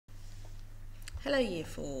Hello Year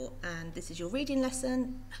 4, and this is your reading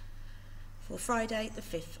lesson for Friday the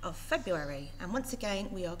 5th of February, and once again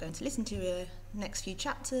we are going to listen to the next few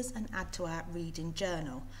chapters and add to our reading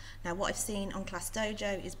journal. Now what I've seen on Class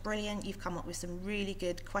Dojo is brilliant. You've come up with some really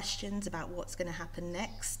good questions about what's going to happen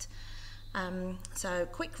next. So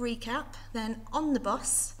quick recap, then on the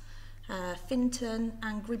bus, Finton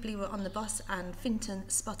and Gribbly were on the bus, and Finton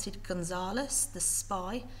spotted Gonzales, the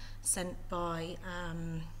spy sent by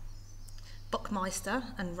Buckmeister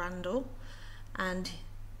and Randall, and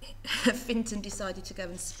Finton decided to go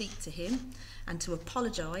and speak to him and to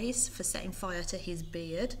apologise for setting fire to his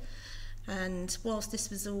beard. And whilst this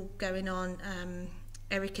was all going on,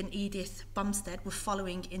 Eric and Edith Bumstead were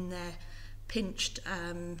following in their pinched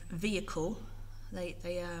vehicle. They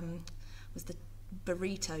was the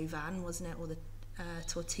burrito van, wasn't it, or the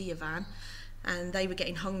tortilla van, and they were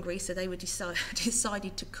getting hungry, so they were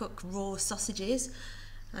decided to cook raw sausages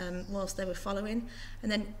whilst they were following. And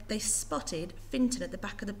then they spotted Finton at the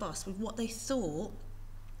back of the bus with what they thought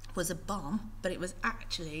was a bomb, but it was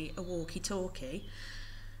actually a walkie-talkie.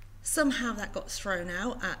 Somehow that got thrown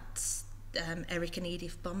out at Eric and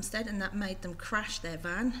Edith Bumstead, and that made them crash their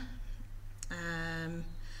van.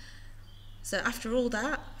 So after all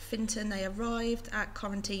that, Finton, they arrived at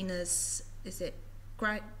Corentina's,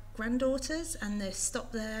 granddaughters, and they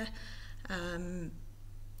stopped there.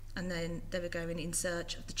 And then they were going in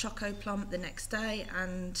search of the Choco Plum the next day.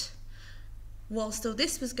 And whilst all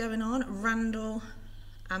this was going on, Randall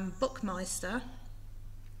and Buckmeister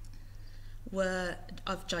were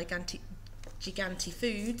of Giganti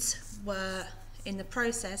Foods were in the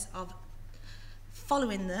process of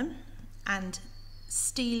following them and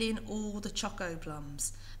stealing all the Choco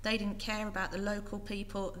Plums. They didn't care about the local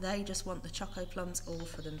people, they just want the Choco Plums all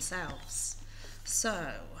for themselves.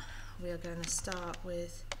 So we are going to start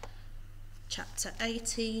with chapter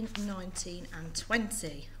 18, 19 and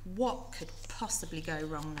 20. What could possibly go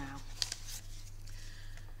wrong now?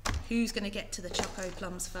 Who's going to get to the Choco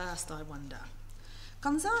Plums first, I wonder?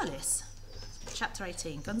 Gonzales, chapter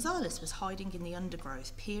 18. Gonzales was hiding in the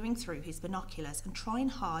undergrowth, peering through his binoculars and trying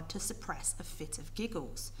hard to suppress a fit of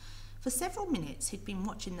giggles. For several minutes he'd been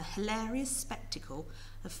watching the hilarious spectacle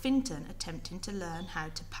of Finton attempting to learn how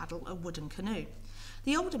to paddle a wooden canoe.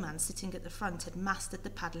 The older man sitting at the front had mastered the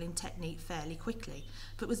paddling technique fairly quickly,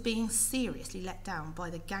 but was being seriously let down by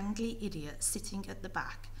the gangly idiot sitting at the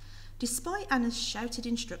back. Despite Anna's shouted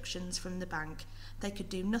instructions from the bank, they could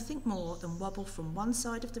do nothing more than wobble from one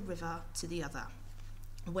side of the river to the other,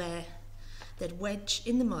 where they'd wedge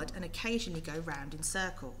in the mud and occasionally go round in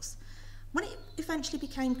circles. When it eventually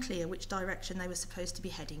became clear which direction they were supposed to be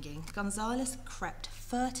heading in, Gonzales crept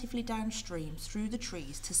furtively downstream through the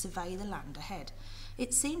trees to survey the land ahead.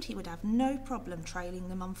 It seemed he would have no problem trailing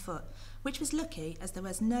them on foot, which was lucky as there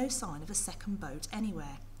was no sign of a second boat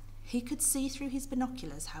anywhere. He could see through his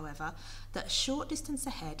binoculars, however, that a short distance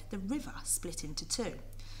ahead the river split into two.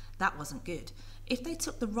 That wasn't good. If they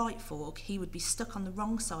took the right fork, he would be stuck on the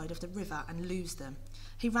wrong side of the river and lose them.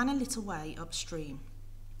 He ran a little way upstream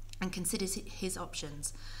and considered his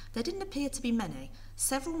options. There didn't appear to be many.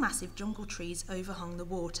 Several massive jungle trees overhung the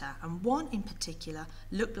water, and one in particular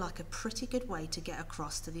looked like a pretty good way to get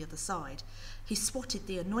across to the other side. He swatted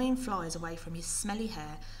the annoying flies away from his smelly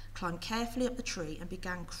hair, climbed carefully up the tree and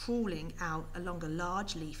began crawling out along a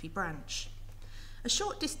large leafy branch. A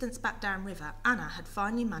short distance back downriver, Anna had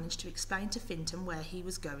finally managed to explain to Finton where he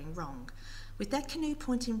was going wrong. With their canoe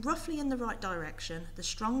pointing roughly in the right direction, the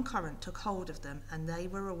strong current took hold of them and they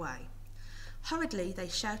were away. Hurriedly they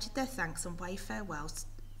shouted their thanks and waved farewells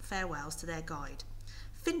to their guide.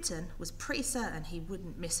 Finton was pretty certain he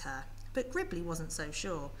wouldn't miss her, but Gribbly wasn't so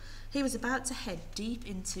sure. He was about to head deep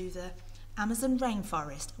into the Amazon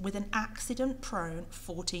rainforest with an accident-prone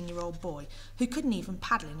 14-year-old boy who couldn't even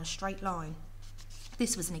paddle in a straight line.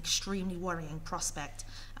 This was an extremely worrying prospect,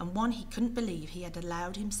 and one he couldn't believe he had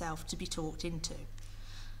allowed himself to be talked into.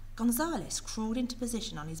 Gonzales crawled into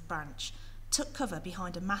position on his branch, took cover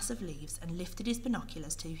behind a mass of leaves and lifted his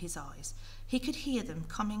binoculars to his eyes. He could hear them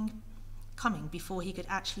coming before he could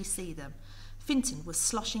actually see them. Finton was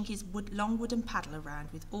sloshing his long wooden paddle around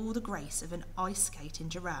with all the grace of an ice-skating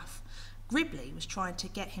giraffe. Gribbly was trying to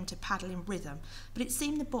get him to paddle in rhythm, but it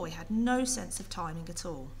seemed the boy had no sense of timing at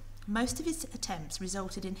all. Most of his attempts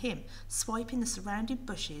resulted in him swiping the surrounding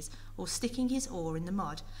bushes or sticking his oar in the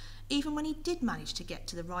mud. Even when he did manage to get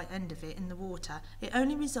to the right end of it in the water, it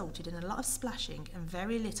only resulted in a lot of splashing and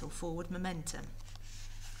very little forward momentum.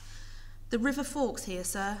 "The river forks here,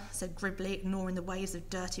 sir," said Gribbly, ignoring the waves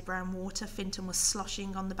of dirty brown water Finton was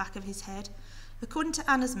sloshing on the back of his head. "According to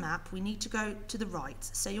Anna's map, we need to go to the right,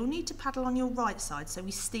 so you'll need to paddle on your right side so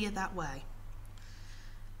we steer that way."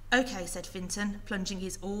 "Okay," said Finton, plunging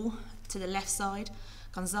his oar to the left side.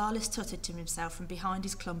 Gonzales tutted to himself from behind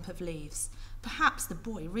his clump of leaves. Perhaps the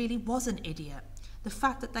boy really was an idiot. The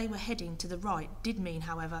fact that they were heading to the right did mean,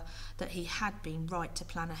 however, that he had been right to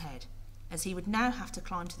plan ahead, as he would now have to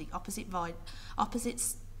climb to the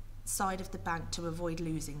opposite side of the bank to avoid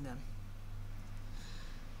losing them.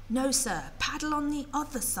 "No, sir, paddle on the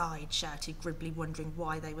other side," shouted Gribbly, wondering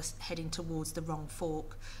why they were heading towards the wrong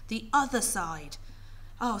fork. "The other side."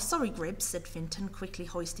 "Oh, sorry, Gribbs," said Finton, quickly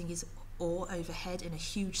hoisting his oar overhead in a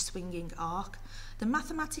huge swinging arc. The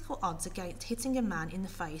mathematical odds against hitting a man in the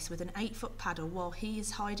face with an 8-foot paddle while he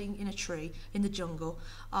is hiding in a tree in the jungle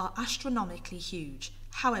are astronomically huge.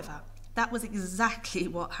 However, that was exactly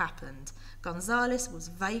what happened. Gonzales was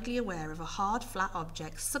vaguely aware of a hard, flat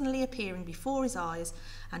object suddenly appearing before his eyes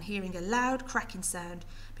and hearing a loud cracking sound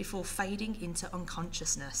before fading into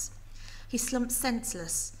unconsciousness. He slumped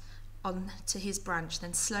senseless onto his branch,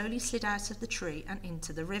 then slowly slid out of the tree and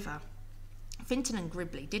into the river. Finton and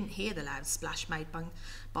Gribbly didn't hear the loud splash made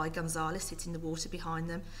by Gonzales hitting the water behind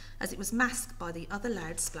them, as it was masked by the other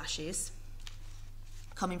loud splashes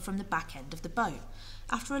coming from the back end of the boat.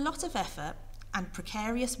 After a lot of effort and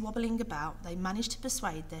precarious wobbling about, they managed to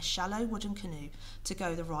persuade their shallow wooden canoe to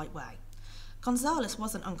go the right way. Gonzales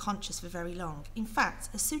wasn't unconscious for very long. In fact,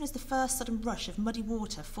 as soon as the first sudden rush of muddy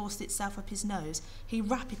water forced itself up his nose, he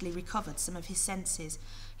rapidly recovered some of his senses.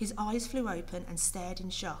 His eyes flew open and stared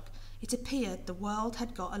in shock. It appeared the world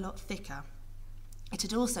had got a lot thicker. It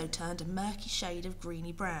had also turned a murky shade of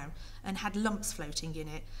greeny brown and had lumps floating in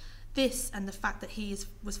it. This and the fact that he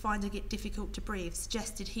was finding it difficult to breathe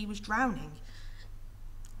suggested he was drowning.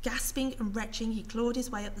 Gasping and retching, he clawed his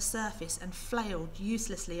way up the surface and flailed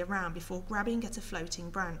uselessly around before grabbing at a floating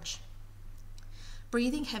branch.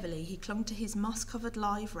 Breathing heavily, he clung to his moss-covered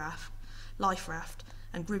life raft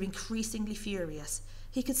and grew increasingly furious.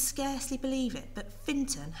 He could scarcely believe it, but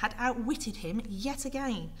Finton had outwitted him yet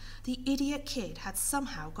again. The idiot kid had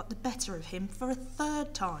somehow got the better of him for a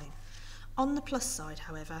third time. On the plus side,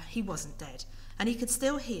 however, he wasn't dead, and he could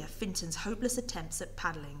still hear Finton's hopeless attempts at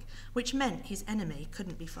paddling, which meant his enemy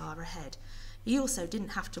couldn't be far ahead. He also didn't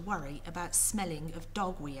have to worry about smelling of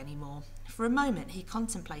dog wee anymore. For a moment he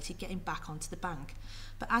contemplated getting back onto the bank,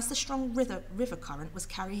 but as the strong river current was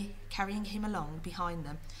carrying him along behind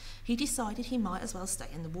them, he decided he might as well stay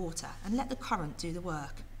in the water and let the current do the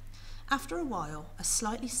work. After a while, a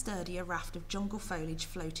slightly sturdier raft of jungle foliage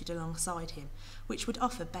floated alongside him, which would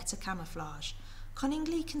offer better camouflage.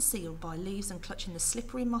 Cunningly concealed by leaves and clutching the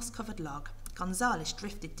slippery moss-covered log, Gonzales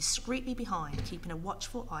drifted discreetly behind, keeping a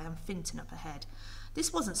watchful eye on Finton up ahead.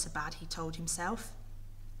 This wasn't so bad, he told himself.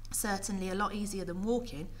 Certainly a lot easier than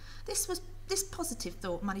walking. This positive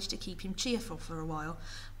thought managed to keep him cheerful for a while.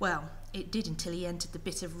 Well, it did until he entered the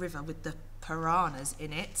bit of river with the piranhas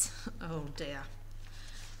in it. Oh dear.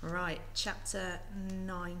 Right, chapter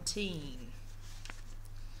 19.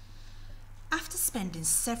 After spending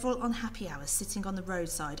several unhappy hours sitting on the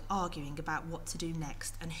roadside arguing about what to do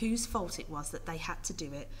next and whose fault it was that they had to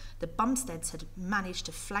do it, the Bumsteads had managed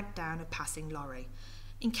to flag down a passing lorry.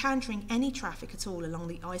 Encountering any traffic at all along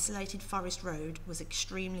the isolated forest road was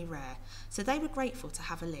extremely rare, so they were grateful to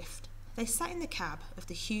have a lift. They sat in the cab of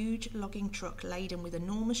the huge logging truck laden with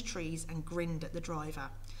enormous trees and grinned at the driver.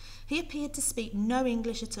 He appeared to speak no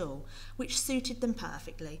English at all, which suited them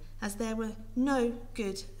perfectly, as they were no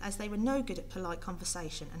good at polite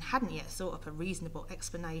conversation and hadn't yet thought up a reasonable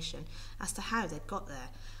explanation as to how they'd got there.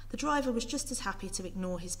 The driver was just as happy to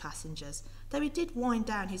ignore his passengers, though he did wind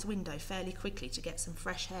down his window fairly quickly to get some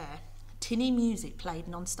fresh air. Tinny music played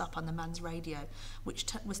non-stop on the man's radio, which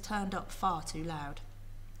was turned up far too loud.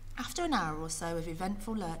 After an hour or so of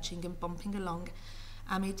eventful lurching and bumping along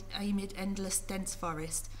amid endless dense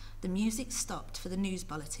forest, the music stopped for the news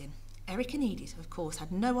bulletin. Eric and Edith, of course,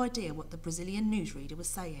 had no idea what the Brazilian newsreader was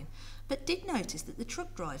saying, but did notice that the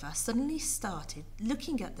truck driver suddenly started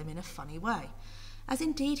looking at them in a funny way, as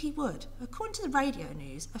indeed he would. According to the radio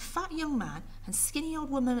news, a fat young man and skinny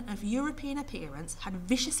old woman of European appearance had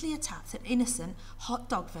viciously attacked an innocent hot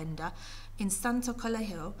dog vendor in Santo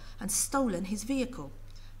Colegio and stolen his vehicle.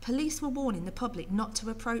 Police were warning the public not to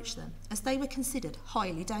approach them, as they were considered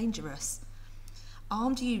highly dangerous.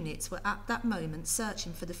 Armed units were at that moment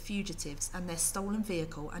searching for the fugitives and their stolen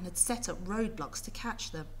vehicle and had set up roadblocks to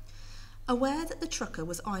catch them. Aware that the trucker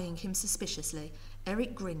was eyeing him suspiciously,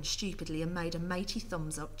 Eric grinned stupidly and made a matey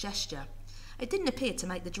thumbs-up gesture. It didn't appear to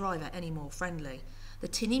make the driver any more friendly. The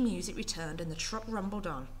tinny music returned and the truck rumbled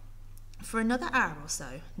on. For another hour or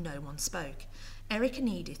so, no one spoke. Eric and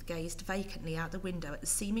Edith gazed vacantly out the window at the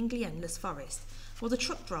seemingly endless forest, while the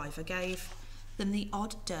truck driver gave them the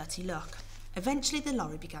odd, dirty look. Eventually the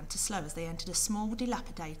lorry began to slow as they entered a small,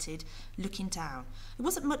 dilapidated-looking town. It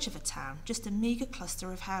wasn't much of a town, just a meagre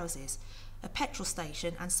cluster of houses, a petrol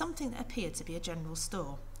station and something that appeared to be a general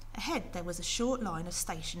store. Ahead there was a short line of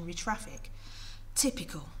stationary traffic.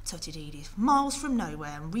 "Typical," tutted Edith. "Miles from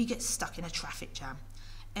nowhere and we get stuck in a traffic jam."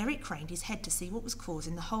 Eric craned his head to see what was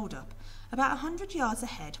causing the hold-up. About 100 yards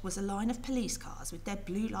ahead was a line of police cars with their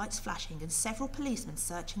blue lights flashing and several policemen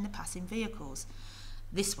searching the passing vehicles.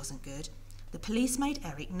 This wasn't good. The police made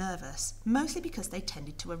Eric nervous, mostly because they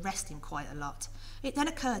tended to arrest him quite a lot. It then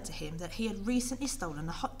occurred to him that he had recently stolen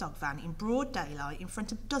a hot dog van in broad daylight in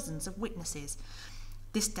front of dozens of witnesses.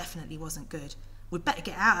 This definitely wasn't good. "We'd better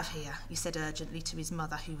get out of here," he said urgently to his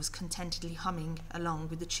mother, who was contentedly humming along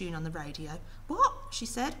with the tune on the radio. "What?" she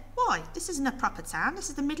said. "Why, this isn't a proper town. This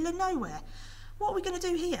is the middle of nowhere. What are we going to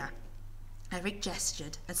do here?" Eric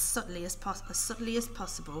gestured as subtly as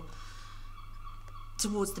possible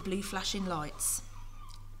towards the blue flashing lights.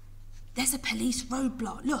 "There's a police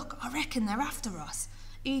roadblock. Look, I reckon they're after us."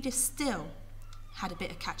 Edith still had a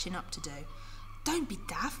bit of catching up to do. "Don't be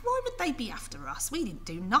daft. Why would they be after us? We didn't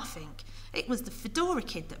do nothing. It was the Fedora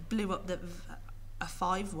kid that blew up a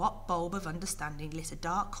 5-watt bulb of understanding lit a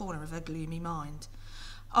dark corner of her gloomy mind.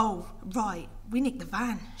 "Oh, right, we nicked the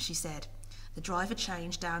van," she said. The driver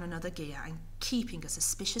changed down another gear and, keeping a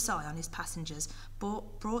suspicious eye on his passengers,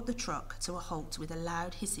 brought the truck to a halt with a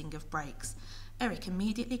loud hissing of brakes. Eric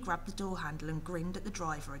immediately grabbed the door handle and grinned at the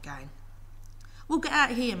driver again. "We'll get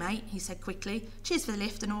out of here, mate," he said quickly. "Cheers for the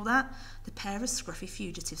lift and all that." The pair of scruffy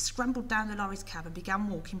fugitives scrambled down the lorry's cab and began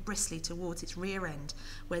walking briskly towards its rear end,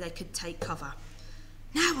 where they could take cover.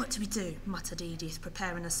 "Now what do we do?" muttered Edith,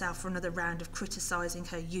 preparing herself for another round of criticising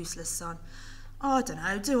her useless son. "I don't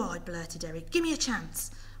know, do I?" blurted Eric. "Give me a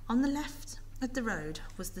chance." On the left of the road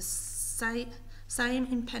was the same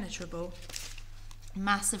impenetrable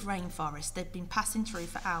mass of rainforest they'd been passing through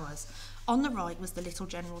for hours. On the right was the little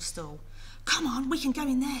general store. "Come on, we can go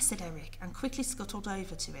in there," said Eric, and quickly scuttled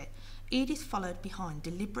over to it. Edith followed behind,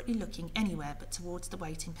 deliberately looking anywhere but towards the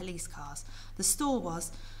waiting police cars. The store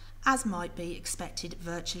was, as might be expected,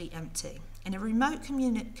 virtually empty. In a remote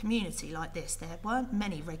community like this, there weren't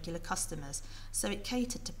many regular customers, so it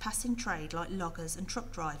catered to passing trade like loggers and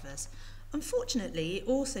truck drivers. Unfortunately, it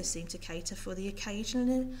also seemed to cater for the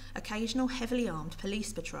occasional heavily armed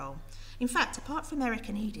police patrol. In fact, apart from Eric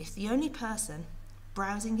and Edith, the only person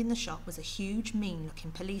browsing in the shop was a huge,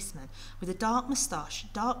 mean-looking policeman with a dark moustache,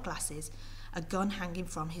 dark glasses, a gun hanging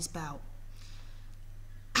from his belt.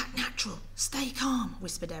 "Act natural, stay calm,"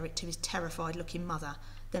 whispered Eric to his terrified-looking mother,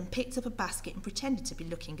 then picked up a basket and pretended to be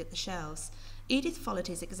looking at the shelves. Edith followed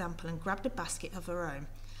his example and grabbed a basket of her own.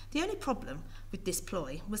 The only problem with this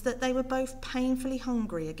ploy was that they were both painfully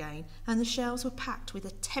hungry again, and the shelves were packed with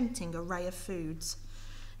a tempting array of foods.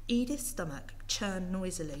 Edith's stomach churned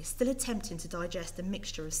noisily, still attempting to digest a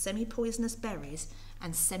mixture of semi-poisonous berries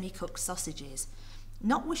and semi-cooked sausages.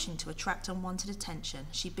 Not wishing to attract unwanted attention,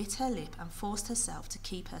 she bit her lip and forced herself to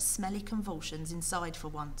keep her smelly convulsions inside for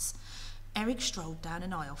once. Eric strolled down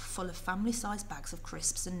an aisle full of family-sized bags of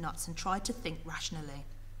crisps and nuts and tried to think rationally.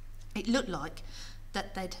 It looked like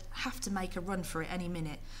that they'd have to make a run for it any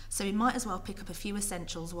minute, so he might as well pick up a few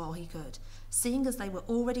essentials while he could. Seeing as they were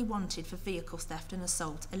already wanted for vehicle theft and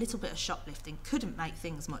assault, a little bit of shoplifting couldn't make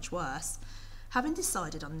things much worse. Having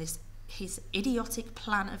decided on his idiotic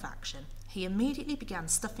plan of action, he immediately began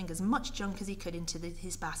stuffing as much junk as he could into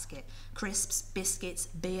his basket: crisps, biscuits,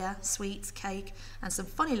 beer, sweets, cake, and some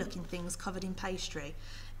funny-looking things covered in pastry.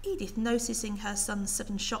 Edith, noticing her son's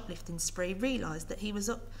sudden shoplifting spree, realised that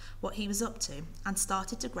what he was up to and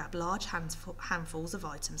started to grab large handfuls of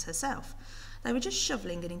items herself. They were just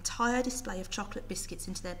shoveling an entire display of chocolate biscuits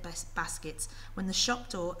into their baskets when the shop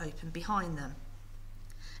door opened behind them.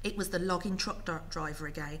 It was the logging truck driver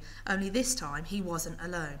again, only this time he wasn't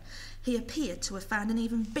alone. He appeared to have found an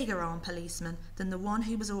even bigger armed policeman than the one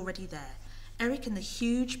who was already there. Eric and the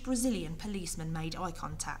huge Brazilian policeman made eye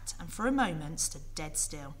contact and for a moment stood dead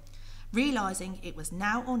still. Realising it was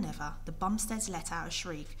now or never, the Bumsteads let out a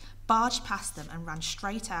shriek, barged past them and ran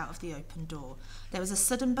straight out of the open door. There was a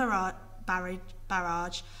sudden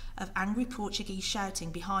barrage of angry Portuguese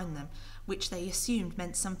shouting behind them, which they assumed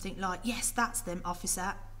meant something like, "Yes, that's them,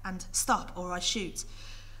 officer," and "Stop or I shoot."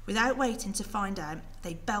 Without waiting to find out,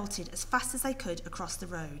 they belted as fast as they could across the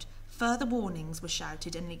road. Further warnings were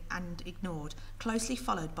shouted and ignored, closely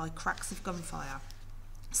followed by cracks of gunfire.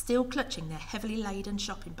 Still clutching their heavily laden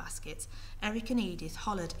shopping baskets, Eric and Edith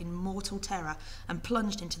hollered in mortal terror and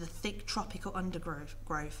plunged into the thick tropical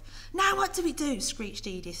undergrowth. "Now what do we do?" screeched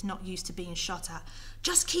Edith, not used to being shot at.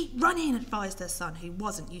 "Just keep running," advised her son, who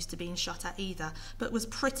wasn't used to being shot at either, but was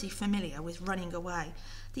pretty familiar with running away.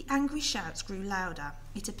 The angry shouts grew louder.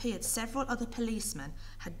 It appeared several other policemen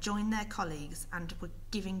had joined their colleagues and were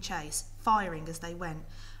giving chase, firing as they went.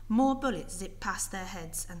 More bullets zipped past their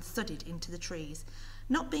heads and thudded into the trees.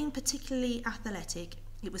 Not being particularly athletic,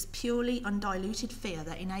 it was purely undiluted fear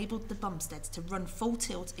that enabled the Bumsteads to run full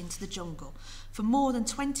tilt into the jungle. For more than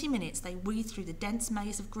 20 minutes they weaved through the dense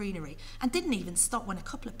maze of greenery and didn't even stop when a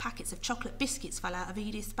couple of packets of chocolate biscuits fell out of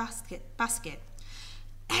Edith's basket.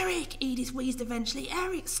 "Eric," Edith wheezed eventually.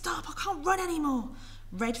 "Eric, stop, I can't run anymore."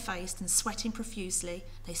 Red-faced and sweating profusely,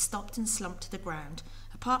 they stopped and slumped to the ground.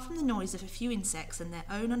 Apart from the noise of a few insects and their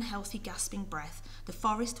own unhealthy gasping breath, the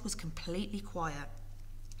forest was completely quiet.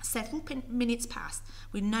 Several minutes passed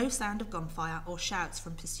with no sound of gunfire or shouts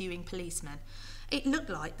from pursuing policemen. It looked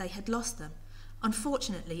like they had lost them.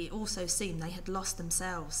 Unfortunately, it also seemed they had lost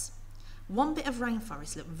themselves. One bit of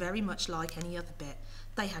rainforest looked very much like any other bit.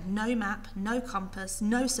 They had no map, no compass,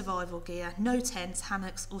 no survival gear, no tents,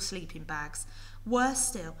 hammocks or sleeping bags. Worse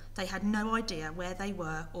still, they had no idea where they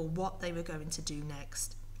were or what they were going to do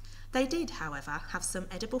next. They did, however, have some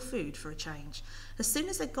edible food for a change. As soon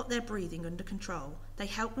as they got their breathing under control, they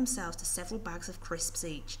helped themselves to several bags of crisps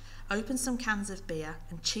each, opened some cans of beer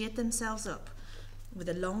and cheered themselves up with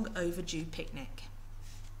a long overdue picnic.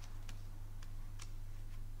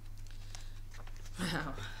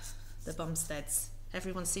 Wow, the Bumsteads.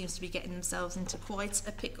 Everyone seems to be getting themselves into quite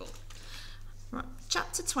a pickle. Right,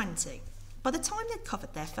 chapter 20. By the time they'd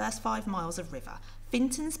covered their first 5 miles of river,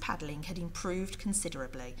 Finton's paddling had improved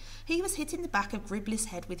considerably. He was hitting the back of Gribley's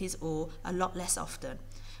head with his oar a lot less often.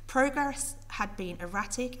 Progress had been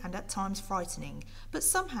erratic and at times frightening, but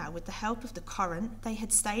somehow with the help of the current they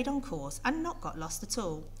had stayed on course and not got lost at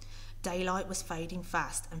all. Daylight was fading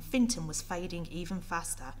fast and Finton was fading even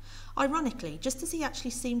faster. Ironically, just as he actually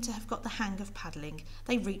seemed to have got the hang of paddling,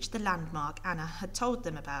 they reached the landmark Anna had told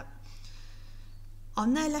them about.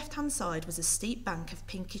 On their left-hand side was a steep bank of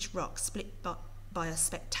pinkish rock split by a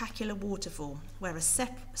spectacular waterfall where a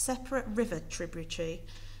separate river tributary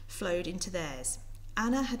flowed into theirs.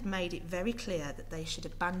 Anna had made it very clear that they should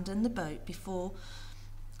abandon the boat before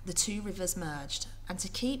the two rivers merged and to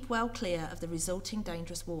keep well clear of the resulting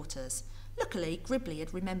dangerous waters. Luckily, Gribley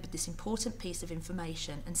had remembered this important piece of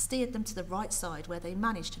information and steered them to the right side where they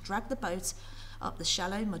managed to drag the boat up the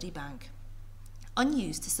shallow, muddy bank.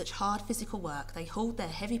 Unused to such hard physical work, they hauled their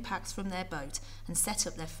heavy packs from their boat and set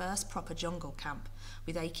up their first proper jungle camp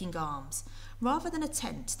with aching arms. Rather than a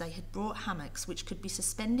tent, they had brought hammocks which could be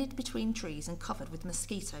suspended between trees and covered with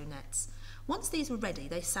mosquito nets. Once these were ready,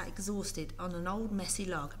 they sat exhausted on an old messy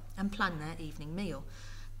log and planned their evening meal.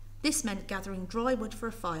 This meant gathering dry wood for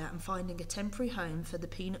a fire and finding a temporary home for the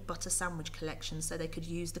peanut butter sandwich collection so they could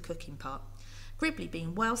use the cooking pot. Gribley,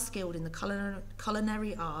 being well skilled in the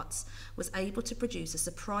culinary arts, was able to produce a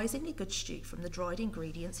surprisingly good stew from the dried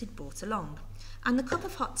ingredients he'd brought along. And the cup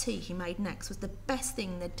of hot tea he made next was the best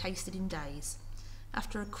thing they'd tasted in days.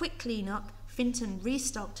 After a quick clean-up, Finton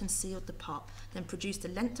restocked and sealed the pot, then produced a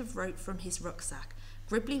length of rope from his rucksack.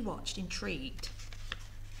 Gribley watched, intrigued,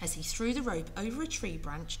 as he threw the rope over a tree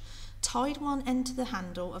branch, tied one end to the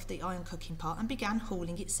handle of the iron cooking pot and began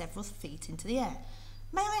hauling it several feet into the air.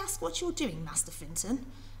 "May I ask what you're doing, Master Finton?"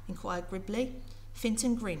 inquired Gribley.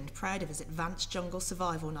 Finton grinned, proud of his advanced jungle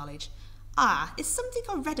survival knowledge. "Ah, it's something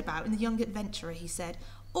I read about in The Young Adventurer," he said.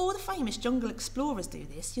 "All the famous jungle explorers do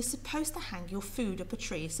this. You're supposed to hang your food up a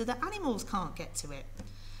tree so that animals can't get to it."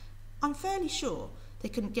 "I'm fairly sure they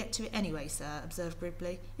couldn't get to it anyway, sir," observed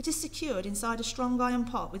Gribley. "It is secured inside a strong iron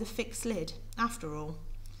pot with a fixed lid, after all."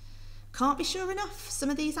 "Can't be sure enough. Some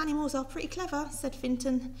of these animals are pretty clever," said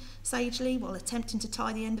Finton sagely while attempting to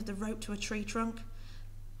tie the end of the rope to a tree trunk.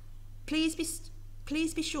 Please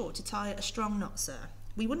be sure to tie a strong knot, sir.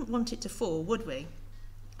 We wouldn't want it to fall, would we?"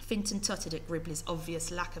 Finton tutted at Gribley's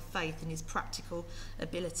obvious lack of faith in his practical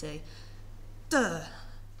ability. "Duh!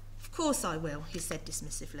 Of course I will," he said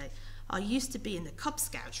dismissively. "I used to be in the Cub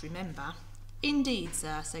Scouts, remember?" "Indeed,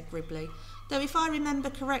 sir," said Gribley, "though if I remember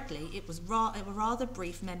correctly, it was a rather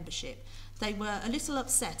brief membership. They were a little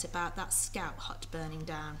upset about that scout hut burning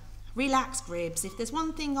down." "Relax, Gribbs. If there's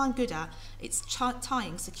one thing I'm good at, it's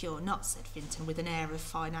tying secure knots," said Finton with an air of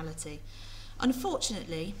finality.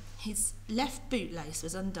 Unfortunately, his left bootlace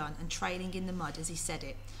was undone and trailing in the mud as he said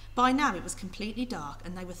it. By now it was completely dark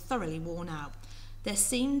and they were thoroughly worn out. There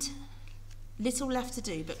seemed little left to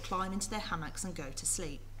do but climb into their hammocks and go to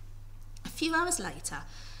sleep. A few hours later,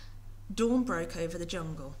 dawn broke over the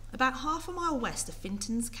jungle. About half a mile west of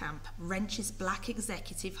Finton's camp, Wrench's black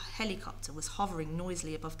executive helicopter was hovering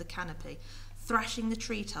noisily above the canopy, thrashing the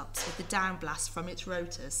treetops with the downblast from its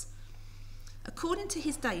rotors. According to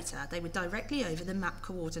his data, they were directly over the map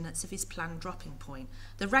coordinates of his planned dropping point.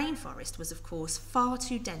 The rainforest was, of course, far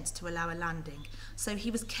too dense to allow a landing, so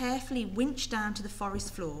he was carefully winched down to the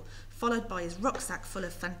forest floor, followed by his rucksack full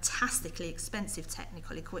of fantastically expensive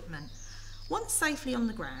technical equipment. Once safely on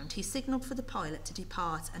the ground, he signalled for the pilot to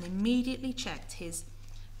depart and immediately checked his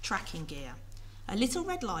tracking gear. A little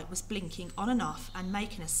red light was blinking on and off and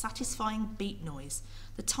making a satisfying beep noise.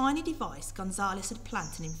 The tiny device Gonzales had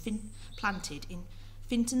planted in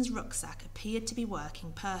Finton's rucksack appeared to be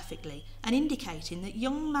working perfectly and indicating that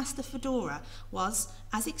young Master Fedora was,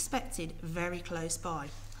 as expected, very close by.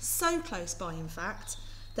 So close by, in fact,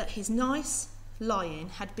 that his nice lie-in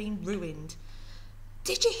had been ruined.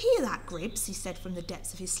 "Did you hear that, Gribbs?" he said from the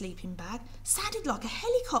depths of his sleeping bag. "Sounded like a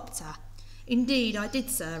helicopter." "Indeed, I did,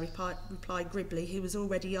 sir," replied Gribbly, who was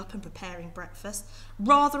already up and preparing breakfast.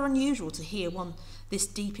 "Rather unusual to hear one this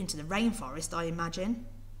deep into the rainforest, I imagine."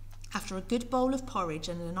 After a good bowl of porridge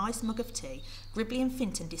and a nice mug of tea, Gribbly and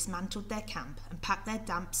Finton dismantled their camp and packed their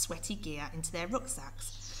damp, sweaty gear into their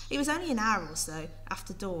rucksacks. It was only an hour or so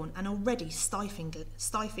after dawn and already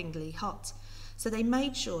stiflingly hot, so they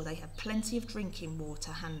made sure they had plenty of drinking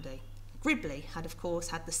water handy. Gribbly had, of course,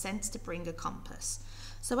 had the sense to bring a compass,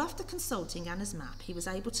 so after consulting Anna's map, he was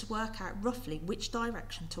able to work out roughly which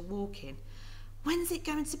direction to walk in. "When's it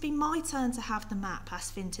going to be my turn to have the map?"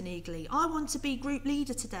 asked Finton eagerly. "I want to be group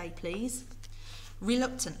leader today, please."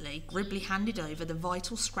 Reluctantly, Gribbly handed over the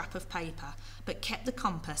vital scrap of paper, but kept the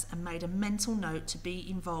compass and made a mental note to be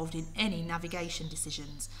involved in any navigation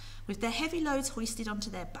decisions. With their heavy loads hoisted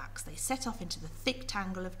onto their backs, they set off into the thick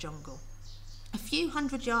tangle of jungle. A few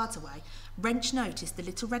hundred yards away, Wrench noticed the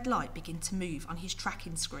little red light begin to move on his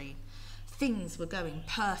tracking screen. Things were going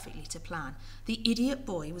perfectly to plan. The idiot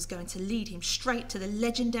boy was going to lead him straight to the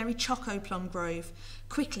legendary Choco Plum Grove.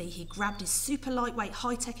 Quickly, he grabbed his super lightweight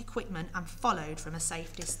high-tech equipment and followed from a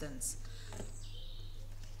safe distance.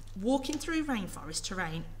 Walking through rainforest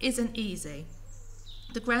terrain isn't easy.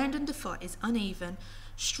 The ground underfoot is uneven,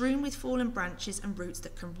 strewn with fallen branches and roots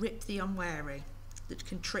that can trip the unwary.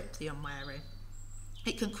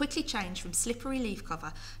 It can quickly change from slippery leaf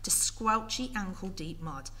cover to squelchy ankle-deep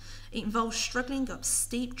mud. It involves struggling up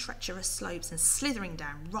steep, treacherous slopes and slithering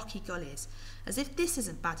down rocky gullies. As if this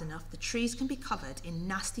isn't bad enough, the trees can be covered in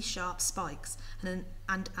nasty, sharp spikes and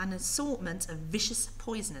an assortment of vicious,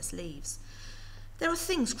 poisonous leaves. There are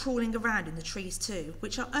things crawling around in the trees too,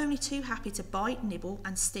 which are only too happy to bite, nibble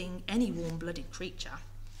and sting any warm-blooded creature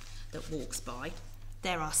that walks by.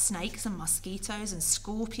 There are snakes and mosquitoes and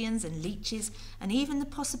scorpions and leeches and even the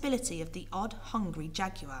possibility of the odd hungry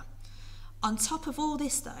jaguar. On top of all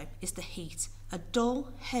this, though, is the heat, a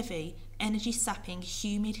dull, heavy, energy-sapping,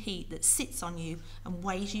 humid heat that sits on you and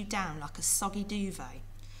weighs you down like a soggy duvet.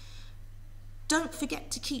 "Don't forget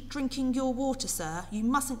to keep drinking your water, sir. You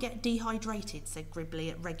mustn't get dehydrated," said Gribbly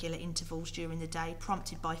at regular intervals during the day,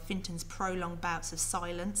 prompted by Finton's prolonged bouts of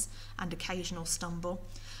silence and occasional stumble.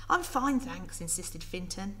 "I'm fine, thanks," insisted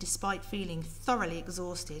Finton, despite feeling thoroughly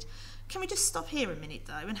exhausted. "Can we just stop here a minute,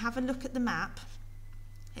 though, and have a look at the map?"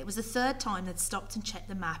 It was the third time they'd stopped and checked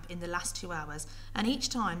the map in the last 2 hours, and each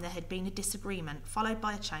time there had been a disagreement, followed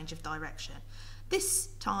by a change of direction. This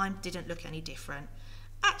time didn't look any different.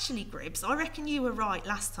 "Actually, Gribbs, I reckon you were right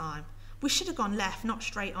last time. We should have gone left, not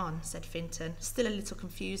straight on," said Finton, still a little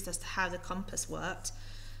confused as to how the compass worked.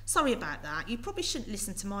 "Sorry about that. You probably shouldn't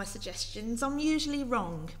listen to my suggestions. I'm usually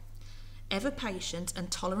wrong." Ever patient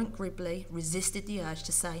and tolerant Gribbly resisted the urge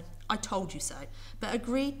to say, "I told you so," but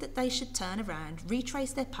agreed that they should turn around,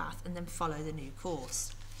 retrace their path and then follow the new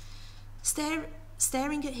course.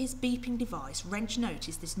 Staring at his beeping device, Wrench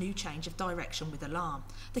noticed this new change of direction with alarm.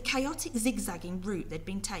 The chaotic zigzagging route they'd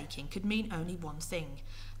been taking could mean only one thing.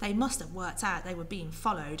 They must have worked out they were being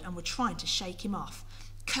followed and were trying to shake him off.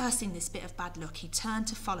 Cursing this bit of bad luck, he turned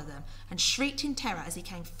to follow them and shrieked in terror as he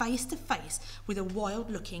came face to face with a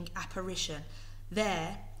wild-looking apparition.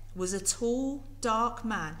 There was a tall, dark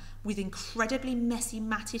man with incredibly messy,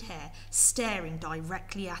 matted hair staring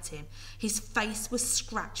directly at him. His face was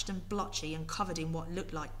scratched and blotchy and covered in what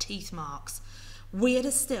looked like teeth marks.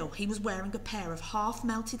 Weirder still, he was wearing a pair of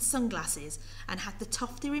half-melted sunglasses and had the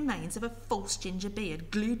tufty remains of a false ginger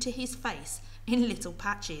beard glued to his face in little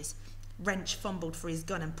patches. Wrench fumbled for his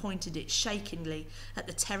gun and pointed it shakingly at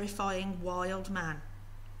the terrifying wild man.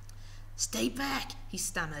 "Stay back," he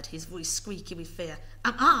stammered, his voice squeaky with fear.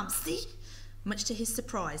 "I'm armed, see?" Much to his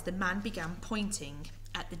surprise, the man began pointing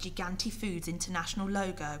at the Giganti Foods International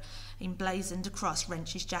logo emblazoned across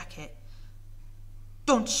Wrench's jacket.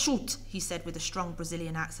 "Don't shoot," he said with a strong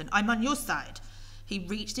Brazilian accent. "I'm on your side." He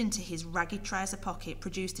reached into his ragged trouser pocket,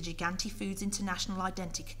 produced a Giganti Foods International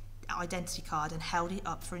identity card and held it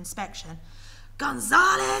up for inspection.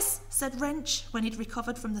 "Gonzales," said Wrench, when he'd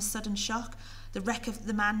recovered from the sudden shock. The wreck of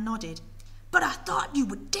the man nodded. "But I thought you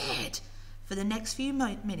were dead." For the next few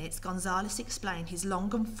minutes, Gonzales explained his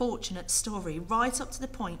long unfortunate story, right up to the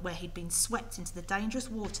point where he'd been swept into the dangerous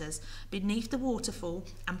waters beneath the waterfall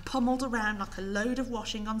and pummeled around like a load of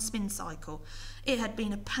washing on spin cycle. It had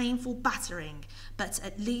been a painful battering, but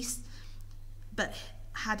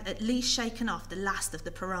had at least shaken off the last of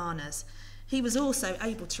the piranhas. He was also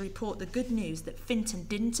able to report the good news that Finton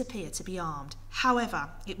didn't appear to be armed.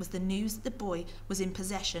 However, it was the news that the boy was in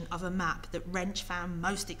possession of a map that Wrench found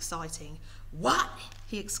most exciting. "What?"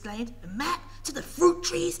 he exclaimed. "A map to the fruit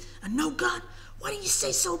trees and no gun? Why didn't you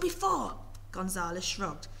say so before?" Gonzales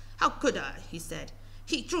shrugged. "How could I?" he said.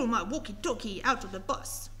 "He threw my walkie-talkie out of the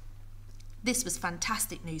bus." This was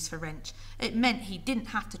fantastic news for Wrench. It meant he didn't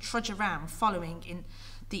have to trudge around following in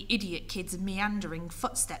the idiot kid's meandering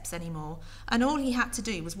footsteps anymore, and all he had to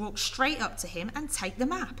do was walk straight up to him and take the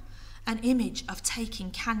map. An image of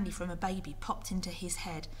taking candy from a baby popped into his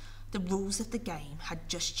head. The rules of the game had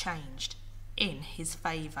just changed in his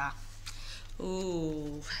favour.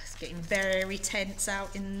 Ooh, it's getting very tense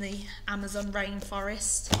out in the Amazon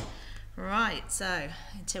rainforest. Right, so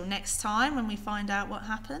until next time when we find out what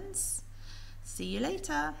happens, see you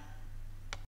later.